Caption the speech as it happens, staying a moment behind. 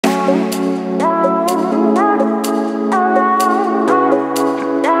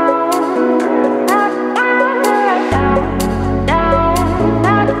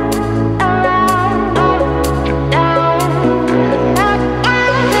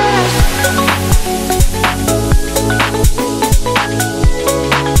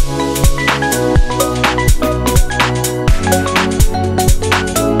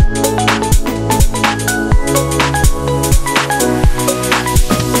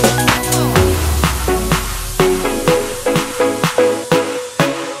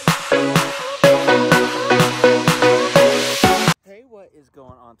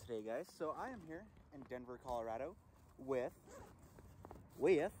guys, so I am here in Denver, Colorado with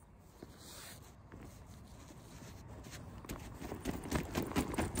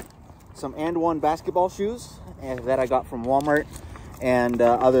some And1 basketball shoes that I got from Walmart. And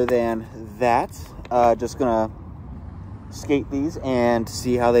other than that, just gonna skate these and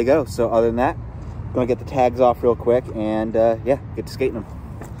see how they go. So other than that, gonna get the tags off real quick and yeah, get to skating them.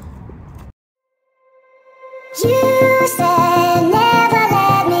 You said never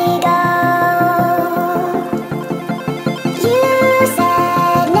let me go. You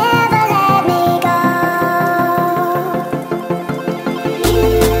said never let me go.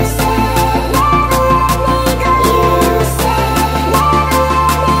 You said never let me go. You said never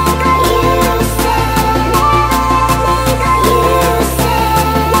let me go. You said never let me go.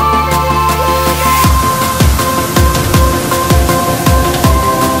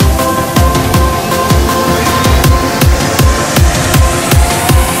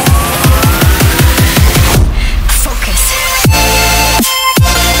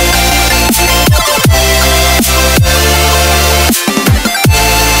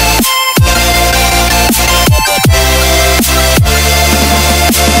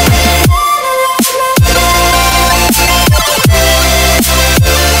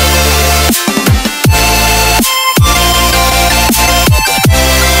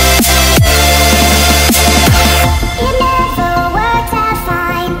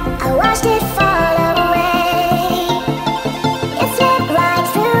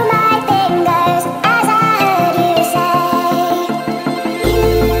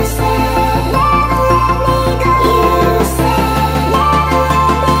 You said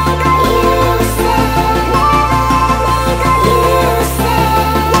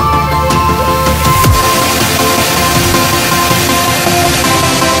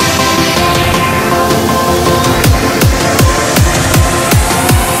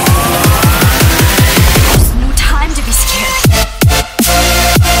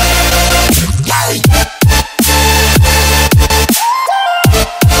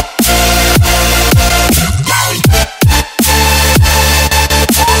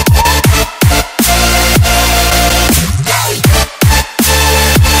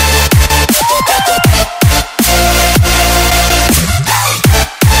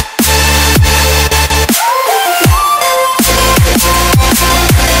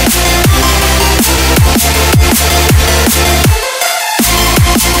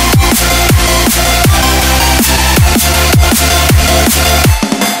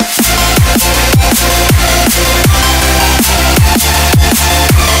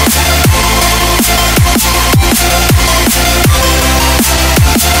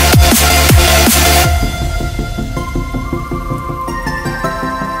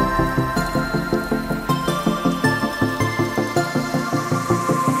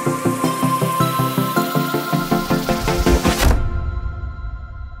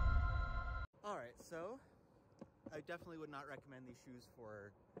So, I definitely would not recommend these shoes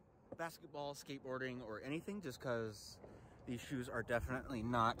for basketball, skateboarding, or anything, just because these shoes are definitely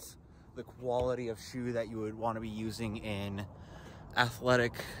not the quality of shoe that you would want to be using in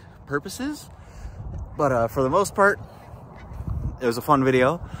athletic purposes. But for the most part, it was a fun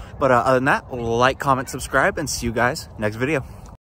video. But other than that, like, comment, subscribe, and see you guys next video.